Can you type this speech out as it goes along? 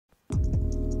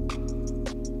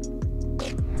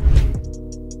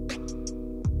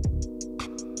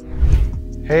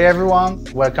Hey everyone,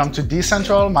 welcome to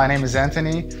Decentral. My name is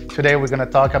Anthony. Today we're going to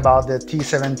talk about the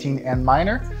T17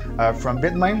 Antminer from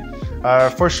Bitmain.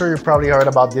 For sure you probably heard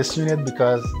about this unit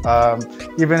because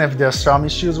even if there's some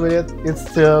issues with it, it's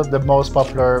still the most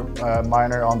popular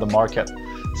miner on the market.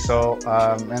 So,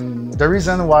 and the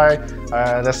reason why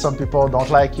there's some people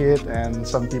don't like it and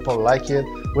some people like it,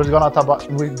 we're gonna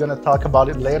talk about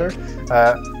it later.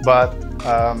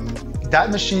 That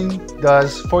machine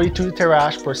does 42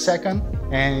 terahash per second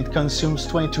and it consumes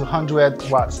 2200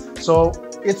 watts. So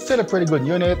it's still a pretty good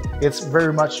unit. It's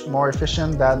very much more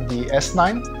efficient than the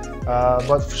S9,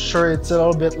 but for sure it's a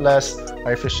little bit less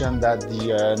efficient than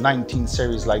the 19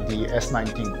 series like the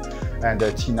S19 and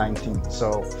the T19.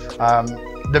 So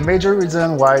the major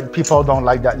reason why people don't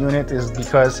like that unit is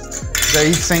because the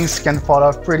heat sinks can fall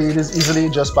off pretty easily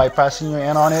just by passing your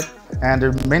hand on it. And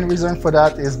the main reason for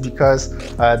that is because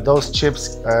those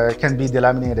chips can be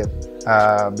delaminated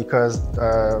because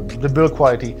the build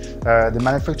quality, the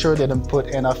manufacturer didn't put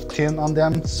enough tin on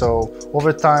them. So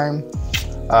over time,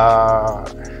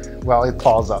 well, it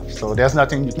falls off. So there's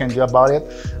nothing you can do about it,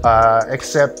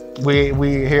 except we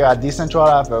here at Decentral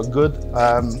have a good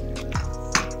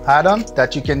add-on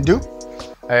that you can do,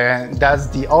 and that's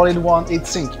the all-in-one heat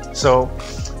sink. So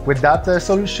with that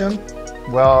solution,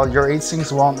 well, your heat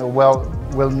sinks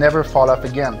will never fall off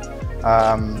again,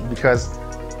 because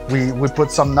we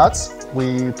put some nuts,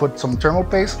 we put some thermal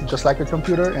paste just like a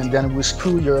computer, and then we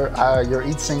screw your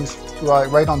heat sinks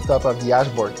right on top of the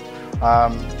dashboard.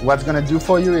 What's gonna do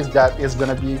for you is that it's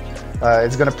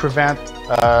gonna prevent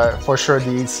for sure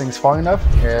the heat sinks falling off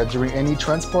during any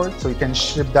transport, so you can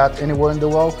ship that anywhere in the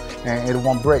world and it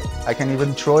won't break. I can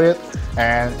even throw it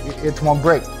and it won't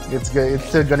break. It's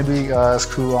still gonna be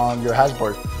screwed on your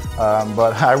dashboard,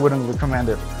 but I wouldn't recommend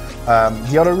it.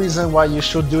 The other reason why you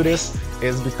should do this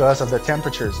is because of the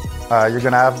temperatures. You're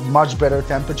gonna have much better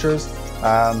temperatures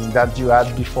that you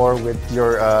had before with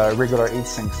your regular heat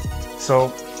sinks.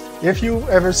 So if you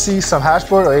ever see some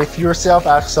hashboard, or if you yourself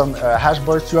have some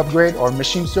hashboards to upgrade or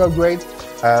machines to upgrade,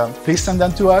 please send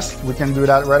them to us. We can do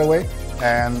that right away.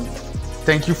 And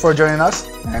thank you for joining us.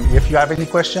 And if you have any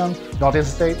questions, don't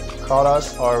hesitate, call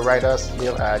us or write us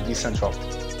here at Decentral.